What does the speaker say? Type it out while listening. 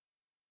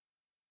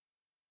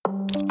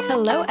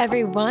Hello,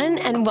 everyone,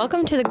 and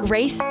welcome to the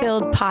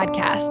Grace-Filled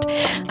Podcast.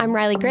 I'm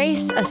Riley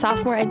Grace, a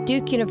sophomore at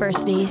Duke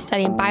University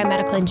studying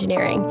biomedical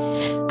engineering.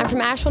 I'm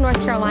from Asheville,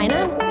 North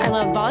Carolina. I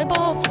love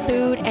volleyball,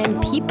 food,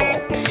 and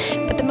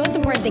people. But the most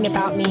important thing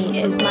about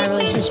me is my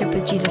relationship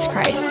with Jesus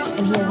Christ,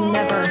 and he has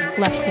never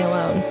left me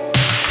alone.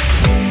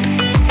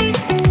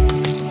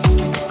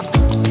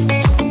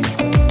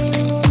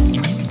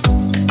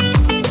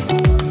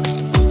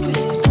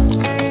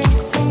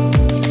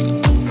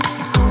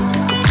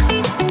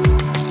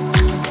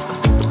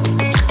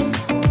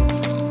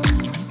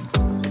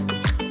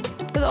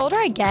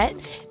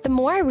 The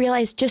more I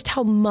realize just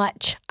how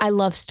much I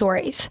love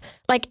stories.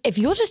 Like, if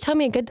you'll just tell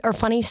me a good or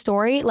funny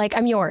story, like,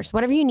 I'm yours.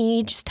 Whatever you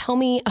need, just tell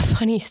me a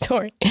funny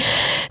story.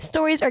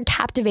 Stories are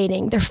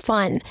captivating. They're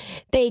fun.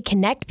 They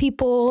connect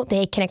people.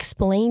 They can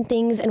explain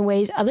things in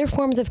ways other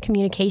forms of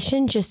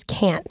communication just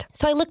can't.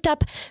 So I looked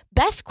up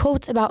best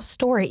quotes about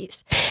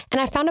stories,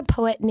 and I found a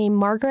poet named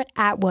Margaret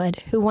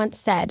Atwood who once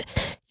said,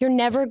 "You're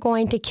never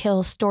going to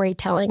kill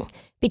storytelling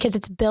because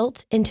it's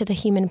built into the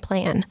human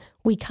plan.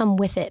 We come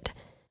with it."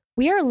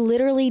 We are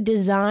literally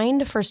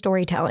designed for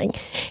storytelling.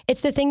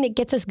 It's the thing that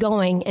gets us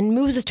going and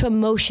moves us to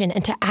emotion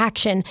and to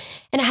action,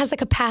 and it has the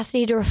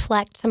capacity to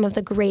reflect some of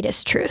the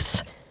greatest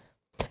truths.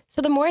 So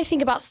the more I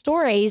think about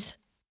stories,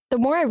 the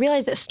more I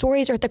realize that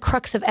stories are at the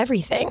crux of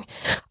everything.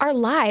 Our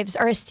lives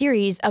are a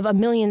series of a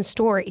million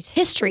stories.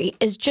 History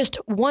is just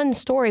one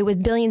story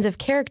with billions of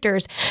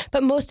characters,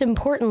 but most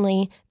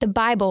importantly, the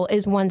Bible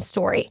is one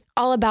story,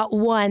 all about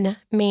one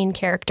main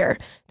character,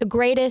 the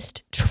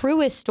greatest,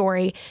 truest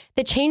story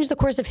that changed the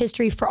course of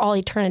history for all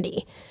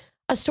eternity.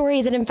 A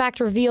story that in fact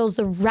reveals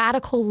the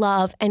radical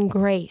love and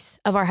grace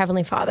of our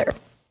Heavenly Father.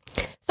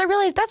 So I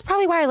realized that's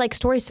probably why I like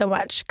stories so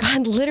much.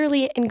 God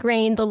literally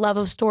ingrained the love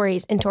of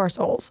stories into our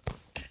souls.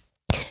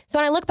 So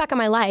when I look back on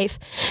my life,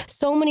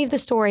 so many of the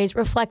stories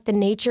reflect the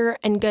nature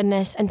and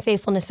goodness and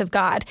faithfulness of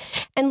God.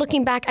 And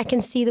looking back, I can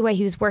see the way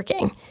he was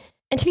working.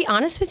 And to be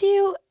honest with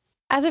you,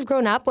 as I've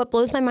grown up, what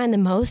blows my mind the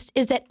most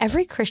is that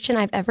every Christian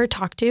I've ever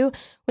talked to,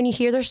 when you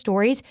hear their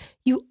stories,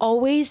 you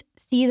always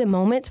see the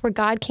moments where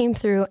God came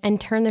through and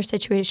turned their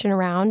situation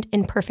around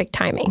in perfect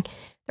timing.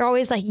 They're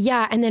always like,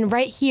 yeah, and then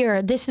right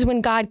here, this is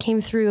when God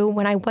came through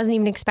when I wasn't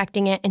even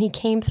expecting it. And he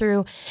came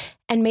through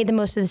and made the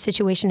most of the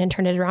situation and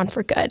turned it around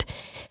for good.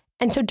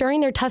 And so during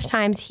their tough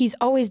times, he's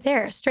always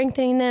there,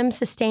 strengthening them,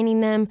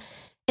 sustaining them.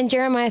 In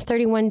Jeremiah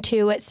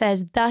 31:2, it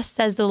says, "Thus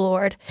says the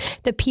Lord,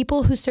 the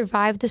people who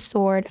survived the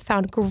sword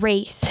found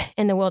grace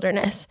in the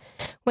wilderness.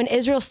 When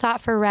Israel sought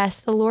for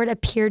rest, the Lord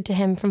appeared to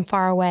him from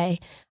far away.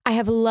 I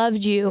have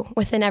loved you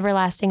with an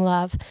everlasting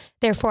love.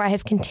 Therefore, I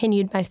have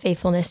continued my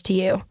faithfulness to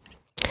you."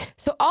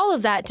 So all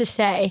of that to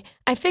say,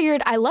 I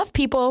figured I love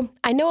people,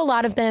 I know a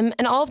lot of them,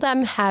 and all of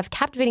them have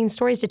captivating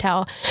stories to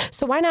tell.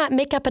 So why not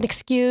make up an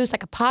excuse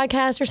like a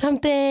podcast or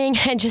something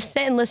and just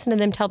sit and listen to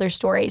them tell their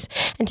stories.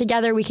 And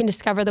together we can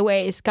discover the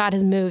ways God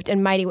has moved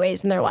in mighty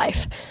ways in their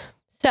life.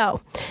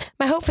 So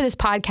my hope for this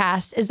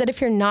podcast is that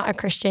if you're not a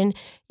Christian,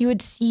 you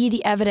would see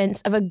the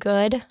evidence of a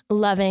good,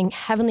 loving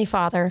Heavenly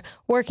Father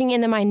working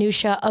in the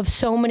minutia of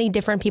so many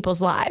different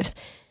people's lives.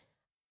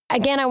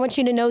 Again, I want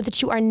you to know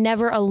that you are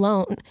never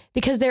alone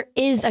because there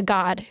is a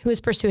God who is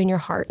pursuing your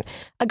heart,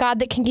 a God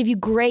that can give you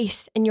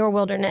grace in your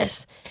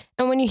wilderness.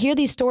 And when you hear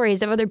these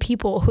stories of other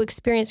people who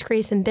experience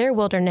grace in their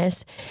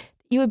wilderness,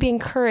 you would be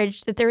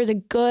encouraged that there is a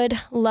good,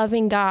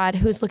 loving God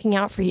who is looking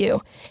out for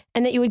you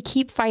and that you would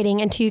keep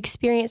fighting until you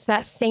experience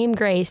that same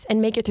grace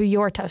and make it through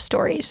your tough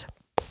stories.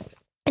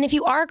 And if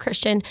you are a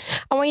Christian,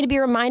 I want you to be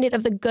reminded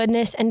of the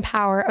goodness and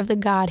power of the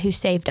God who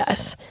saved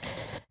us.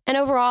 And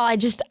overall,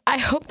 I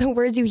hope the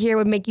words you hear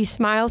would make you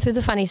smile through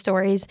the funny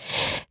stories,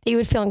 that you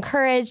would feel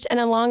encouraged, and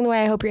along the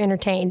way, I hope you're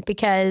entertained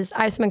because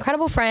I have some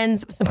incredible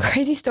friends with some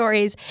crazy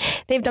stories.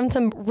 They've done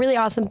some really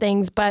awesome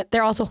things, but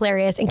they're also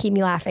hilarious and keep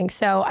me laughing.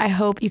 So I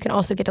hope you can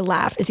also get to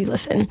laugh as you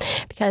listen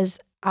because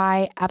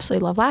I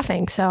absolutely love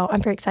laughing. So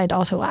I'm very excited to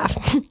also laugh.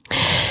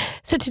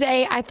 So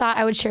today, I thought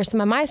I would share some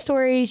of my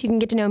stories. You can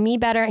get to know me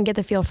better and get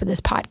the feel for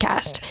this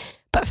podcast.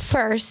 But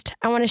first,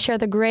 I want to share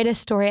the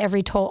greatest story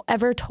ever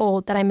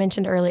told that I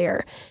mentioned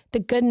earlier, the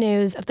good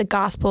news of the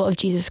gospel of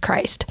Jesus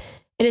Christ.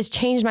 It has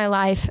changed my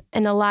life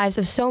and the lives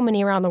of so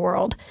many around the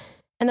world.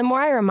 And the more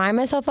I remind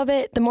myself of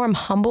it, the more I'm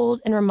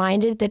humbled and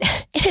reminded that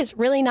it is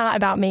really not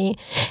about me.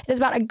 It is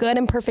about a good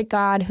and perfect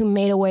God who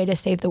made a way to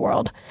save the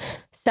world.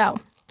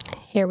 So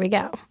here we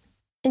go.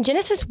 In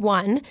Genesis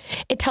 1,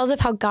 it tells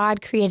of how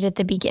God created at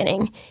the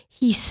beginning.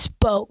 He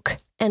spoke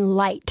and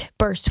light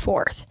burst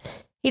forth.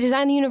 He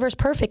designed the universe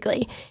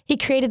perfectly. He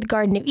created the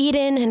Garden of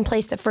Eden and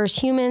placed the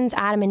first humans,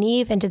 Adam and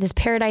Eve, into this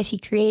paradise he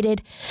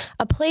created,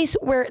 a place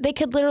where they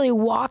could literally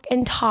walk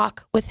and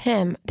talk with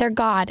him, their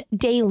God,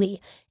 daily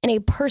in a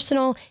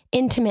personal,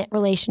 intimate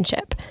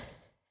relationship.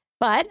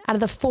 But out of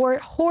the 4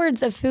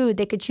 hordes of food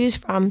they could choose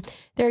from,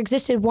 there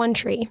existed one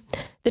tree,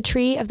 the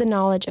tree of the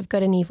knowledge of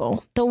good and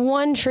evil, the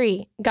one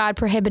tree God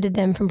prohibited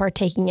them from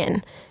partaking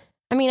in.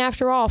 I mean,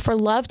 after all, for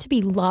love to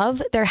be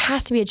love, there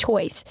has to be a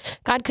choice.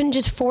 God couldn't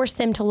just force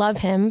them to love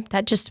him.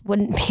 That just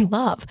wouldn't be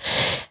love.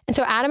 And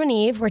so Adam and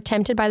Eve were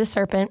tempted by the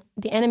serpent,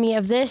 the enemy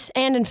of this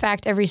and, in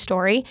fact, every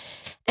story.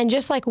 And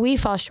just like we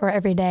fall short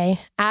every day,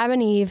 Adam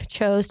and Eve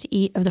chose to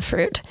eat of the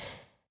fruit.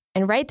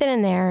 And right then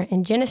and there,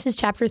 in Genesis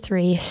chapter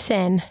 3,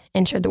 sin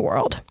entered the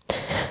world.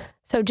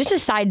 So just a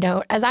side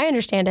note, as I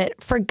understand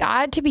it, for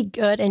God to be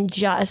good and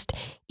just,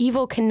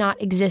 evil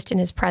cannot exist in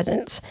his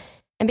presence.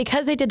 And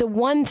because they did the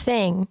one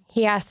thing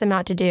he asked them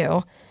not to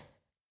do,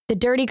 the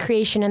dirty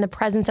creation in the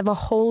presence of a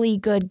holy,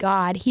 good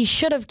God, he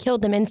should have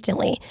killed them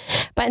instantly.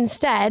 But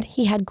instead,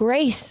 he had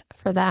grace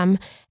for them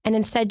and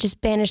instead just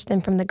banished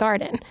them from the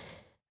garden.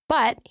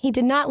 But he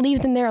did not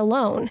leave them there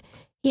alone.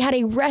 He had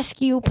a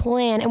rescue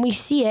plan, and we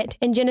see it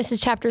in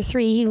Genesis chapter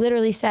 3. He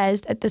literally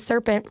says that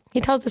he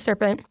tells the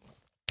serpent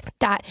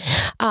that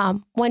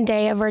one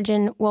day a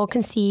virgin will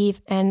conceive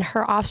and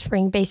her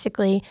offspring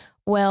basically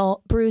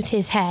will bruise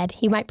his head.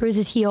 He might bruise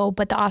his heel,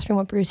 but the offspring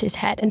will bruise his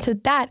head. And so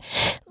that,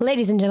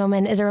 ladies and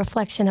gentlemen, is a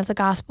reflection of the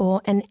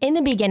gospel. And in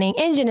the beginning,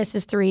 in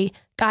Genesis 3,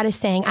 God is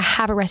saying, I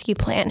have a rescue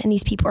plan, and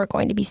these people are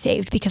going to be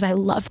saved because I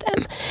love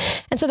them.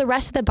 And so the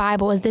rest of the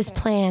Bible is this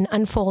plan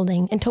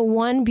unfolding into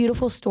one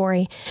beautiful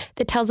story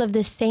that tells of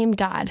this same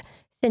God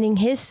sending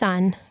his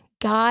son,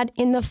 God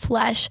in the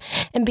flesh,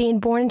 and being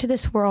born into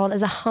this world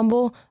as a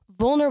humble,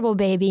 vulnerable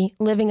baby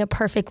living a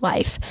perfect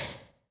life.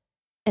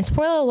 And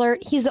spoiler alert,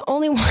 he's the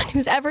only one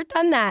who's ever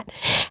done that.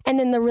 And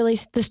then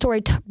the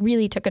story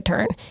really took a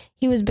turn.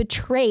 He was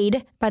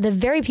betrayed by the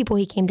very people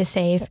he came to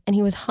save, and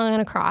he was hung on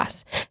a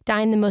cross,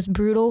 dying the most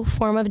brutal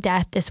form of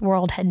death this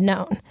world had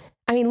known.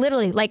 I mean,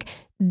 literally, like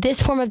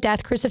this form of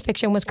death,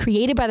 crucifixion, was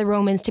created by the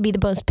Romans to be the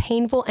most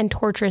painful and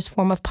torturous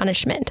form of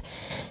punishment.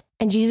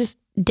 And Jesus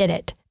did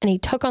it, and he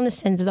took on the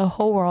sins of the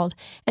whole world.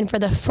 And for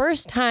the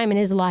first time in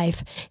his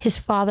life, his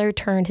Father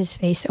turned his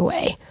face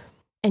away.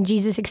 And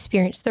Jesus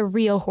experienced the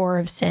real horror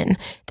of sin,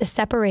 the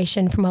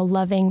separation from a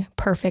loving,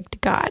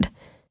 perfect God.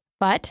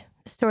 But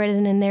the story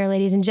doesn't end there,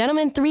 ladies and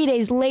gentlemen. 3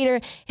 days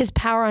later, his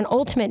power on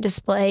ultimate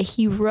display,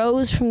 he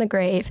rose from the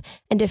grave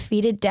and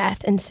defeated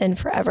death and sin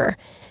forever.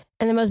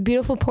 And the most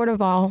beautiful part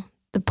of all,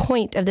 the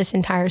point of this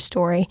entire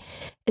story,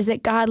 is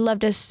that God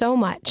loved us so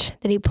much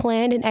that he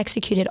planned and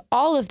executed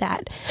all of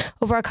that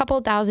over a couple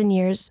thousand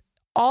years,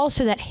 all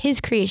so that his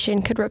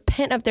creation could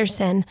repent of their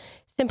sin,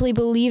 simply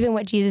believe in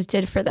what Jesus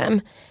did for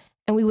them,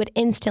 and we would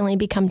instantly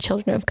become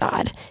children of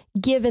God,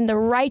 given the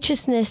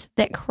righteousness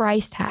that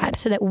Christ had,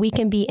 so that we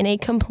can be in a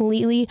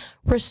completely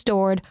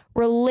restored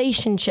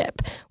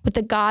relationship with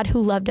the God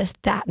who loved us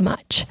that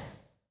much.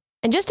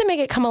 And just to make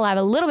it come alive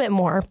a little bit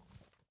more,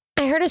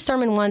 I heard a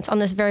sermon once on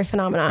this very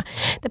phenomena.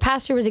 The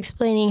pastor was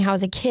explaining how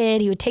as a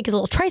kid, he would take his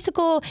little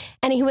tricycle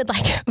and he would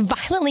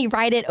violently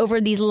ride it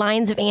over these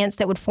lines of ants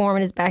that would form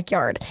in his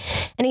backyard.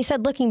 And he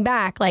said, looking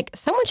back,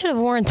 someone should have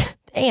warned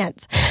the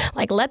ants,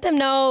 let them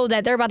know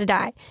that they're about to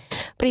die.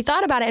 But he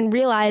thought about it and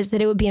realized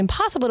that it would be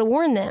impossible to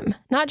warn them,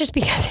 not just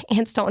because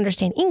ants don't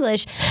understand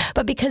English,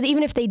 but because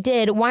even if they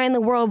did, why in the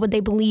world would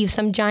they believe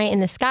some giant in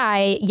the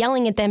sky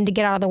yelling at them to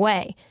get out of the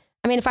way?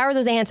 I mean, if I were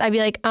those ants, I'd be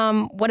like,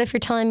 what if what you're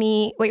telling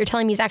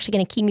me is actually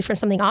going to keep me from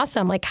something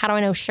awesome? How do I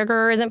know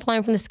sugar isn't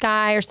falling from the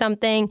sky or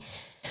something?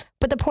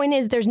 But the point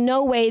is, there's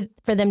no way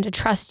for them to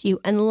trust you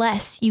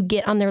unless you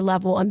get on their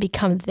level and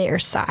become their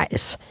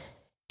size.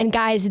 And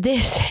guys,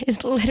 this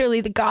is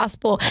literally the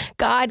gospel.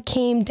 God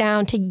came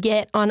down to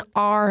get on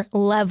our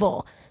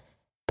level.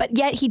 But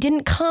yet he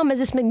didn't come as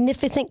this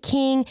magnificent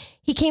king.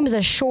 He came as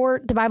a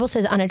short, the Bible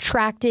says,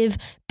 unattractive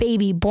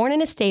baby born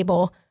in a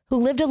stable, who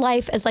lived a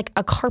life as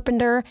a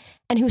carpenter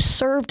and who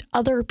served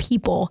other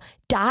people,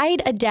 died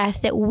a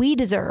death that we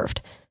deserved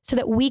so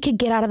that we could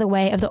get out of the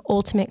way of the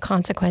ultimate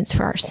consequence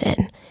for our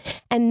sin.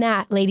 And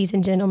that, ladies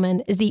and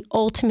gentlemen, is the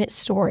ultimate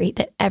story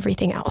that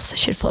everything else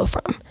should flow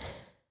from.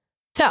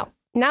 So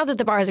now that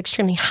the bar is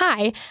extremely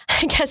high,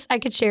 I guess I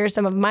could share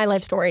some of my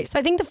life stories. So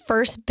I think the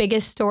first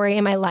biggest story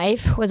in my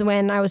life was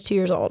when I was 2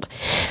 years old.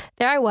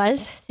 There I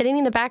was, sitting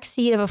in the back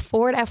seat of a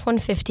Ford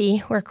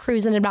F-150. We're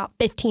cruising at about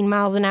 15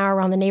 miles an hour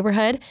around the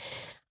neighborhood.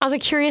 I was a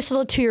curious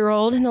little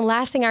 2-year-old, and the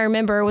last thing I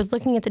remember was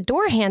looking at the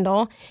door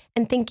handle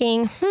and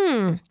thinking,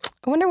 I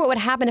wonder what would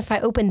happen if I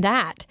opened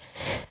that.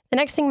 The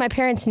next thing my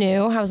parents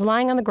knew, I was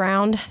lying on the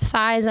ground,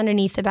 thighs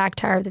underneath the back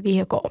tire of the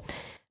vehicle.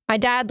 My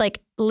dad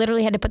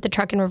literally had to put the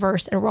truck in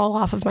reverse and roll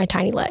off of my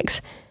tiny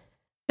legs.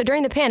 So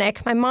during the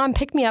panic, my mom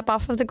picked me up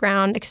off of the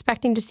ground,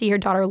 expecting to see her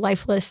daughter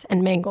lifeless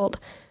and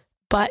mangled.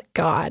 But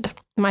God,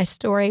 my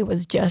story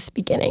was just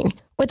beginning.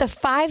 With a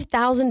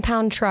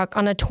 5,000-pound truck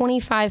on a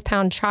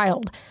 25-pound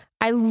child,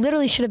 I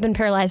literally should have been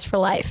paralyzed for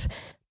life.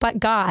 But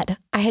God,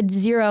 I had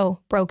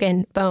 0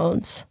 broken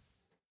bones.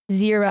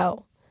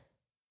 0.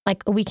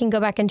 We can go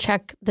back and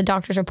check the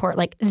doctor's report,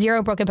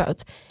 0 broken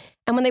bones.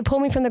 And when they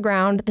pulled me from the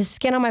ground, the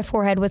skin on my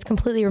forehead was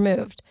completely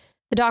removed.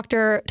 The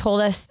doctor told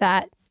us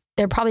that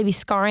there'd probably be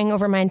scarring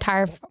over my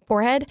entire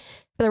forehead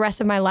for the rest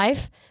of my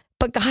life.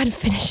 But God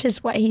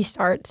finishes what he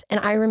starts,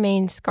 and I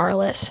remain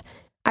scarless.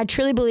 I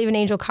truly believe an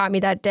angel caught me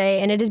that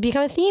day, and it has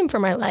become a theme for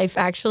my life,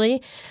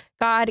 actually.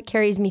 God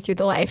carries me through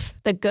the life,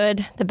 the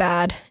good, the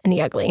bad, and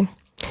the ugly.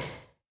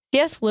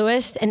 C.S.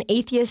 Lewis, an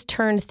atheist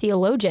turned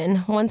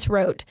theologian, once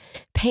wrote,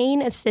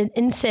 "Pain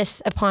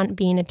insists upon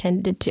being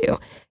attended to.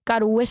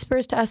 God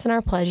whispers to us in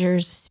our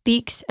pleasures,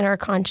 speaks in our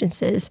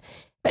consciences,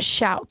 but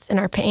shouts in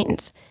our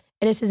pains.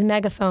 It is his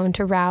megaphone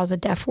to rouse a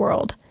deaf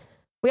world."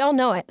 We all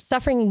know it.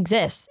 Suffering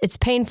exists. It's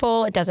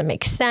painful. It doesn't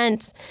make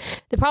sense.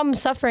 The problem with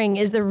suffering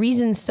is the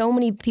reason so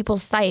many people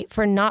cite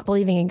for not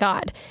believing in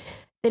God.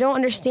 They don't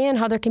understand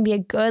how there can be a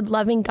good,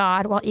 loving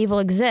God while evil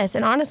exists.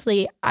 And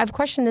honestly, I've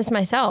questioned this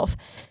myself.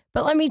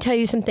 But let me tell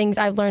you some things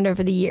I've learned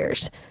over the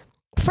years.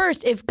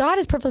 First, if God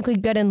is perfectly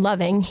good and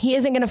loving, he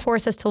isn't going to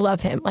force us to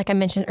love him, like I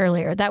mentioned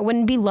earlier. That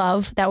wouldn't be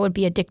love. That would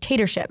be a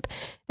dictatorship.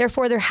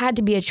 Therefore, there had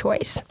to be a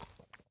choice.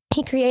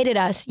 He created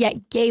us,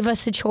 yet gave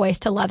us a choice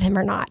to love him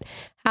or not.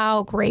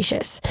 How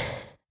gracious.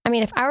 I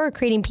mean, if I were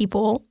creating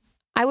people,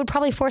 I would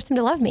probably force them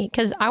to love me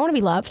because I want to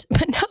be loved.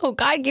 But no,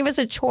 God gave us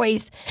a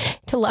choice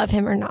to love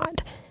him or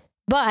not.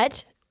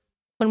 But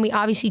when we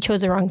obviously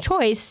chose the wrong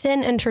choice,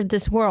 sin entered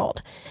this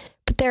world.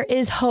 But there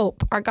is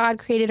hope. Our God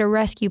created a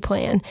rescue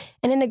plan.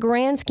 And in the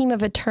grand scheme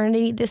of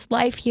eternity, this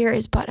life here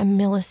is but a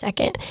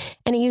millisecond.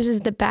 And he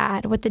uses the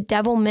bad, what the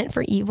devil meant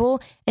for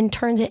evil, and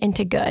turns it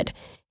into good.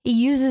 He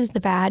uses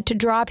the bad to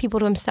draw people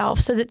to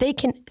himself so that they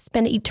can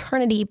spend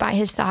eternity by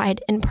his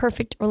side in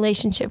perfect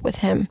relationship with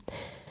him.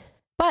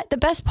 But the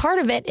best part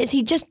of it is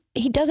he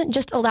doesn't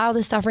just allow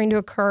the suffering to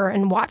occur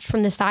and watch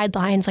from the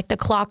sidelines like the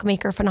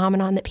clockmaker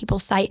phenomenon that people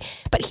cite,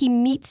 but he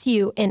meets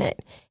you in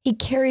it. He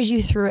carries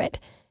you through it.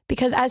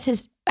 Because as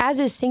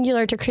is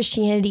singular to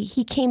Christianity,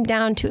 he came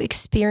down to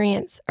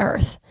experience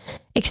earth,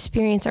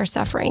 experience our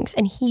sufferings,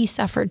 and he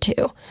suffered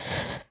too.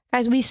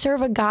 Guys, we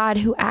serve a God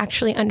who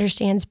actually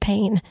understands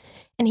pain.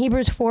 In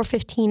Hebrews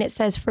 4:15, it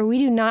says, "For we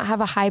do not have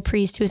a high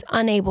priest who is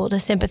unable to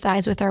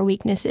sympathize with our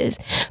weaknesses,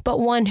 but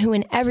one who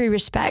in every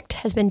respect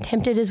has been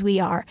tempted as we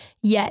are,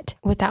 yet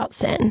without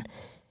sin."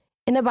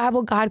 In the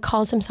Bible, God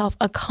calls himself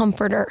a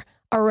comforter,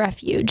 a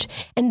refuge.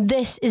 And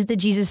this is the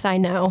Jesus I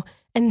know.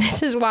 And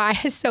this is why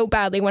I so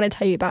badly want to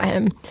tell you about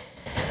him.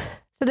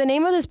 So the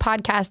name of this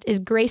podcast is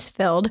Grace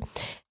Filled.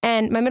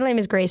 And my middle name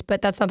is Grace,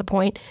 but that's not the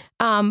point.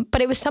 But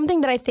it was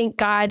something that I think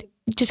God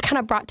just kind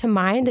of brought to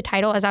mind, the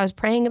title, as I was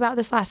praying about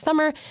this last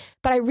summer.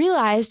 But I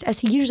realized, as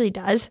he usually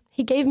does,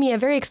 he gave me a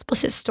very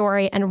explicit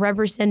story and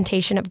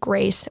representation of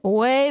grace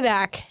way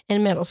back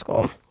in middle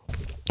school.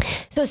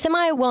 So a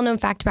semi-well-known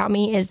fact about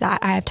me is that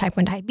I have type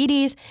 1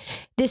 diabetes.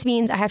 This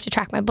means I have to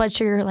track my blood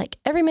sugar like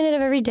every minute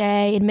of every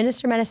day,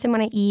 administer medicine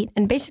when I eat,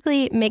 and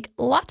basically make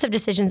lots of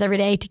decisions every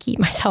day to keep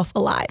myself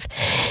alive.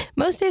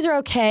 Most days are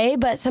okay,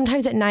 but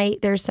sometimes at night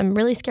there's some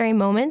really scary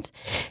moments.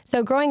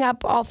 So growing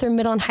up all through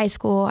middle and high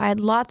school, I had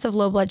lots of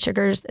low blood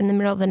sugars in the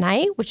middle of the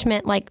night, which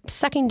meant like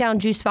sucking down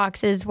juice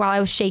boxes while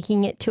I was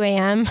shaking at 2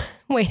 a.m.,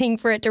 waiting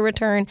for it to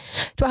return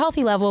to a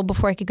healthy level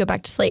before I could go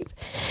back to sleep.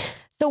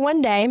 So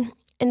one day,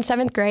 in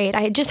 7th grade,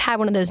 I had just had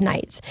one of those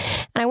nights.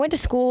 And I went to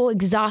school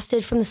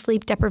exhausted from the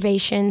sleep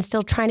deprivation,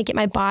 still trying to get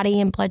my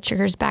body and blood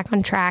sugars back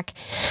on track.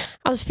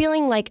 I was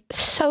feeling like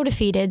so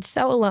defeated,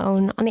 so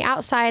alone. On the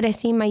outside, I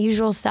seemed my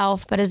usual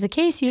self, but as the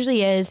case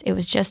usually is, it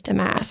was just a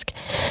mask.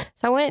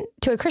 So I went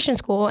to a Christian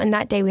school, and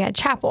that day we had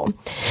chapel.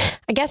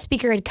 A guest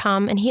speaker had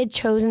come, and he had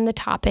chosen the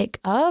topic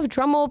of,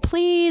 drumroll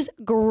please,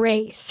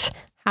 grace.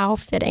 How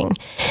fitting.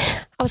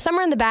 I was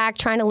somewhere in the back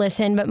trying to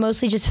listen, but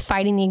mostly just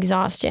fighting the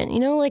exhaustion. You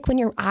know, like when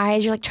you're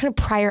like trying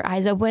to pry your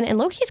eyes open, and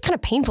low-key is kind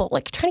of painful,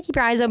 like trying to keep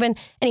your eyes open.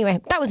 Anyway,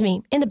 that was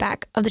me in the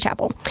back of the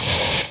chapel.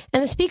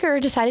 And the speaker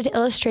decided to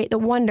illustrate the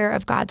wonder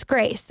of God's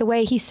grace, the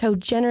way he so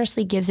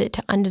generously gives it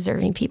to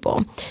undeserving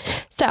people.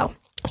 So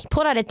he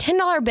pulled out a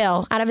 $10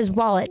 bill out of his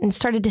wallet and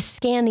started to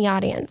scan the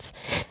audience.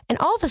 And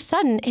all of a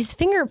sudden, his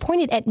finger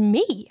pointed at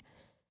me.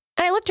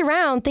 And I looked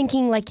around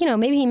thinking like,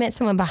 maybe he meant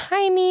someone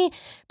behind me.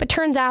 But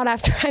turns out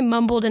after I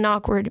mumbled an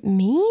awkward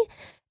me,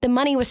 the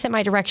money was sent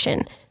my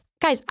direction.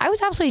 Guys, I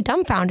was absolutely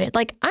dumbfounded.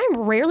 Like, I'm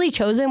rarely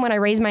chosen when I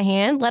raise my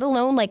hand, let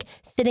alone like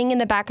sitting in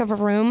the back of a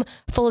room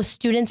full of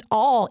students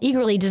all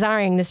eagerly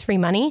desiring this free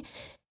money.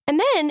 And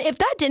then if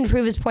that didn't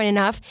prove his point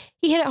enough,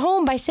 he hit it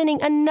home by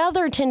sending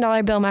another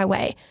 $10 bill my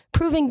way,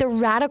 proving the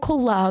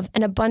radical love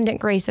and abundant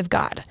grace of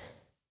God.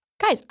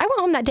 Guys, I went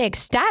home that day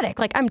ecstatic.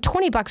 Like, I'm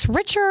 $20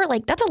 richer.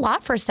 Like, that's a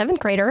lot for a 7th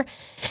grader.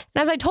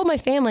 And as I told my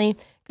family,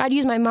 God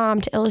used my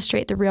mom to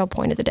illustrate the real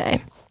point of the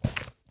day.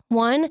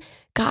 One,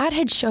 God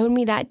had showed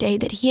me that day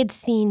that he had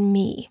seen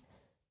me.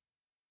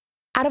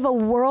 Out of a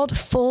world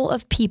full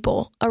of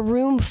people, a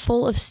room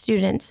full of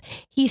students,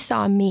 he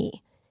saw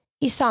me.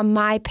 He saw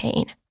my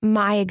pain,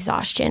 my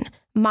exhaustion,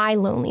 my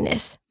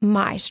loneliness,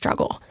 my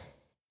struggle.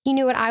 He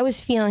knew what I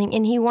was feeling,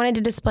 and he wanted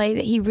to display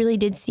that he really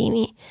did see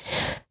me.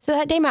 So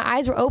that day, my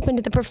eyes were open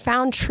to the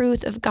profound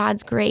truth of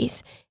God's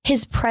grace,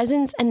 his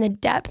presence, and the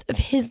depth of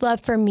his love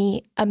for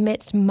me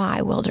amidst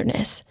my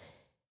wilderness.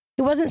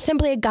 He wasn't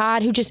simply a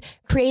God who just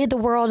created the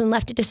world and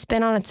left it to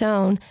spin on its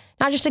own,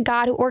 not just a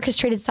God who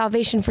orchestrated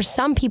salvation for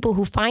some people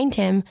who find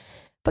him,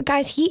 but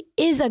guys, he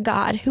is a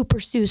God who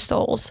pursues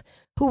souls,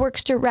 who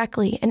works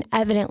directly and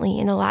evidently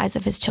in the lives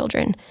of his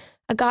children,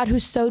 a God who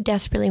so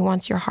desperately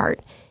wants your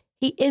heart.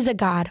 He is a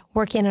God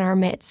working in our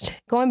midst,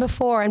 going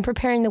before and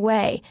preparing the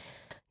way.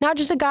 Not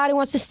just a God who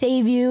wants to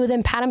save you,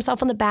 then pat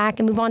himself on the back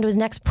and move on to his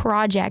next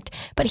project,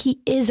 but he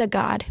is a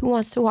God who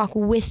wants to walk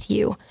with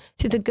you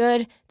through the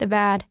good, the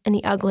bad, and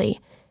the ugly.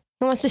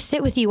 He wants to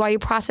sit with you while you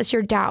process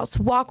your doubts,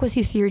 walk with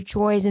you through your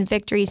joys and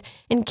victories,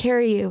 and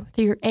carry you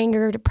through your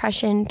anger,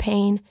 depression,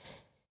 pain.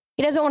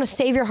 He doesn't want to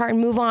save your heart and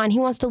move on. He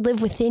wants to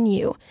live within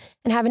you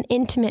and have an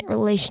intimate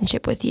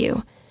relationship with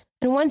you.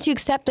 And once you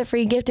accept the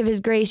free gift of his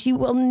grace, you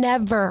will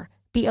never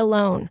be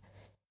alone.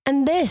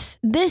 And this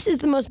is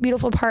the most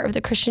beautiful part of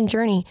the Christian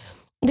journey,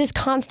 this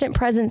constant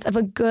presence of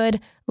a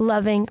good,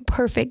 loving,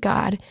 perfect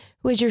God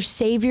who is your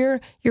Savior,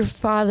 your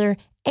Father,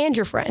 and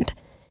your friend.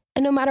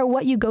 And no matter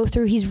what you go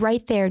through, he's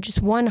right there,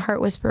 just one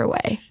heart whisper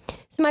away.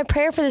 So my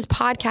prayer for this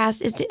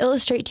podcast is to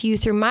illustrate to you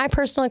through my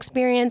personal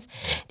experience,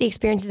 the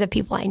experiences of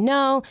people I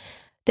know,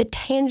 the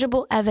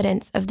tangible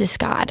evidence of this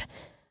God.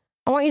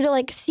 I want you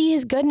to see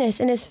his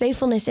goodness and his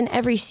faithfulness in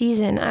every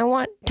season. I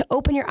want to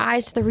open your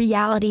eyes to the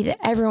reality that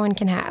everyone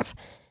can have.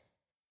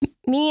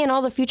 Me and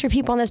all the future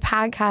people on this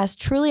podcast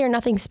truly are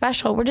nothing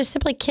special. We're just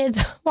simply kids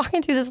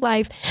walking through this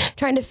life,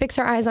 trying to fix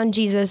our eyes on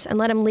Jesus and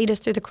let him lead us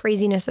through the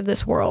craziness of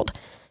this world.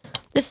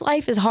 This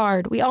life is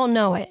hard. We all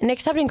know it. And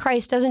accepting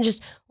Christ doesn't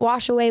just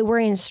wash away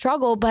worry and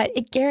struggle, but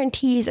it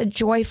guarantees a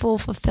joyful,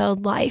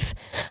 fulfilled life.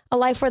 A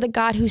life where the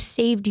God who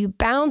saved you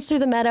bounds through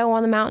the meadow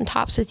on the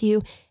mountaintops with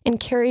you and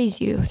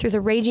carries you through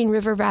the raging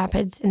river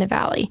rapids in the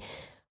valley.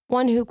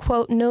 One who,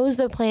 quote, knows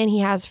the plan he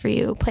has for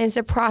you, plans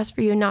to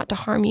prosper you, not to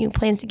harm you,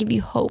 plans to give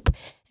you hope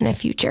and a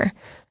future.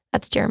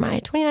 That's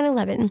Jeremiah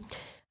 29:11.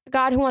 A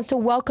God who wants to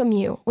welcome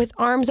you with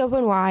arms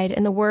open wide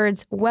and the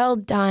words, well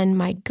done,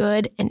 my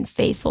good and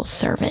faithful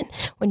servant,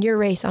 when your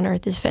race on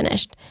earth is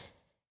finished.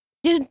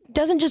 He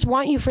doesn't just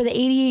want you for the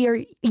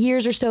 80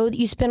 years or so that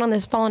you spend on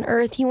this fallen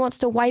earth. He wants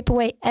to wipe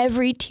away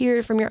every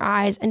tear from your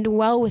eyes and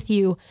dwell with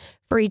you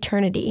for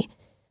eternity.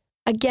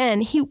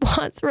 Again, he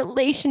wants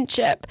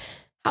relationship.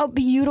 How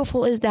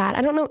beautiful is that?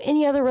 I don't know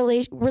any other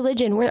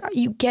religion where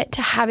you get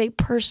to have a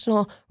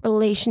personal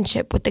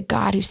relationship with the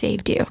God who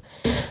saved you.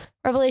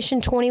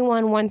 Revelation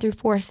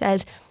 21:1-4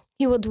 says,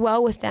 he will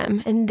dwell with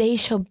them and they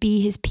shall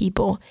be his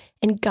people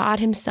and God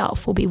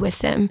himself will be with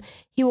them.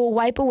 He will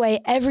wipe away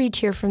every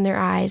tear from their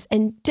eyes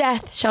and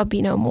death shall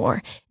be no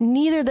more.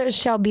 Neither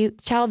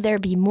shall there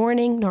be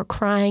mourning nor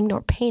crying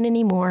nor pain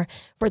anymore,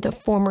 for the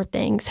former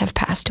things have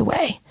passed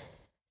away.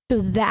 So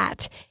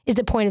that is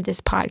the point of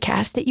this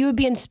podcast, that you would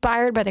be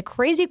inspired by the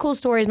crazy cool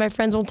stories my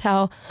friends will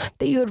tell,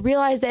 that you would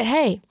realize that,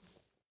 hey,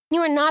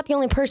 you are not the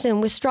only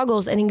person with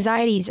struggles and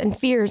anxieties and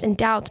fears and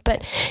doubts,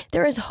 but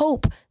there is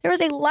hope. There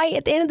is a light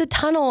at the end of the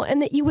tunnel,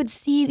 and that you would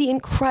see the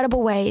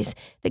incredible ways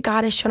that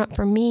God has shown up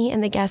for me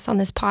and the guests on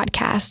this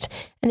podcast,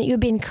 and that you would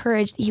be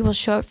encouraged that he will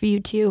show up for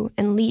you too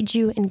and lead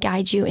you and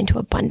guide you into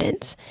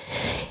abundance.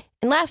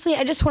 And lastly,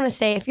 I just want to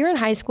say, if you're in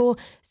high school,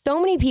 so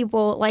many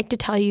people like to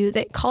tell you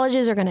that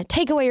colleges are going to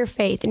take away your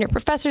faith and your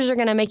professors are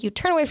going to make you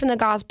turn away from the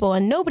gospel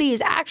and nobody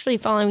is actually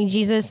following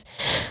Jesus.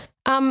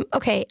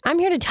 Okay, I'm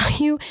here to tell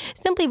you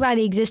simply by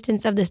the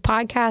existence of this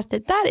podcast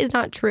that is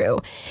not true.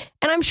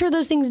 And I'm sure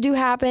those things do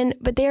happen,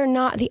 but they are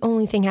not the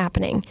only thing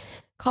happening.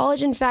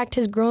 College, in fact,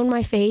 has grown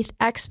my faith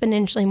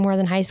exponentially more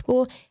than high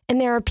school. And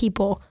there are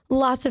people,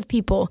 lots of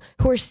people,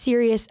 who are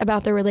serious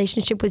about their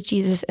relationship with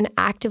Jesus and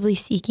actively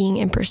seeking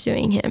and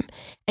pursuing him.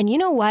 And you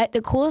know what?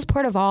 The coolest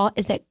part of all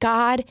is that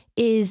God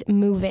is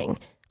moving,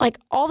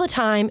 all the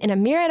time in a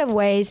myriad of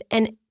ways.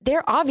 And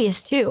they're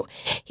obvious too.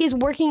 He's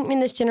working in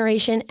this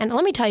generation. And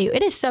let me tell you,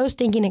 it is so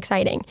stinking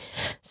exciting.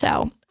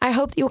 So I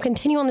hope that you'll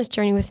continue on this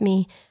journey with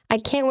me. I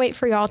can't wait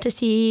for y'all to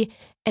see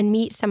and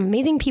meet some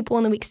amazing people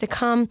in the weeks to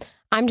come.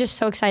 I'm just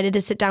so excited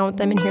to sit down with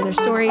them and hear their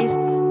stories.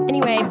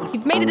 Anyway, if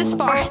you've made it this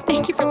far,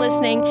 thank you for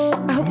listening.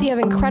 I hope that you have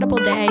an incredible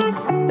day.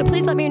 So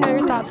please let me know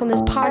your thoughts on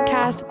this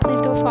podcast.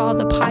 Please go follow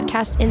the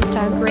podcast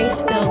Insta,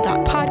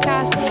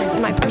 gracefilled.podcast.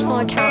 And my personal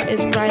account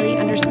is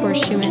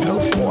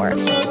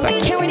Riley_Schumann04. So I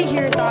can't wait to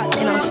hear your thoughts,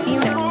 and I'll see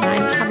you next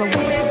time. Have a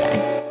wonderful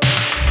day.